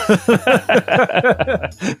yourself.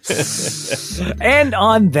 And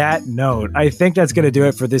on that note, I think that's going to do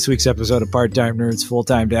it for this week's episode of Part-Time Nerds,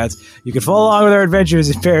 Full-Time Dads. You can follow along with our adventures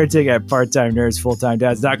in parenting at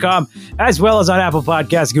parttimenerdsfulltimedads.com, as well as on Apple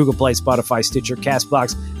Podcasts, Google Play, Spotify, Stitcher,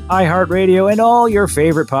 CastBox, iHeartRadio, and all your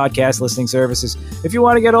favorite podcast listening services. If you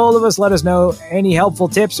want to get a hold of us, let us know any helpful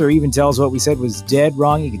tips or even tell us what we said was dead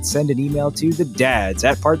wrong. You can send an email to the dads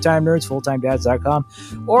at parttimenerdsfulltimedads.com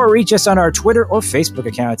or reach us on our Twitter or Facebook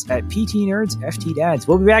accounts at PTNerdsFTDads.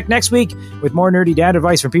 We'll be back next week with more nerdy dad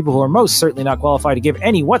advice from people who are most certainly not qualified to give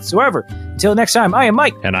any whatsoever. Until next time, I am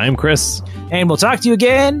Mike. And I am Chris. And we'll talk to you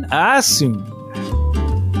again soon.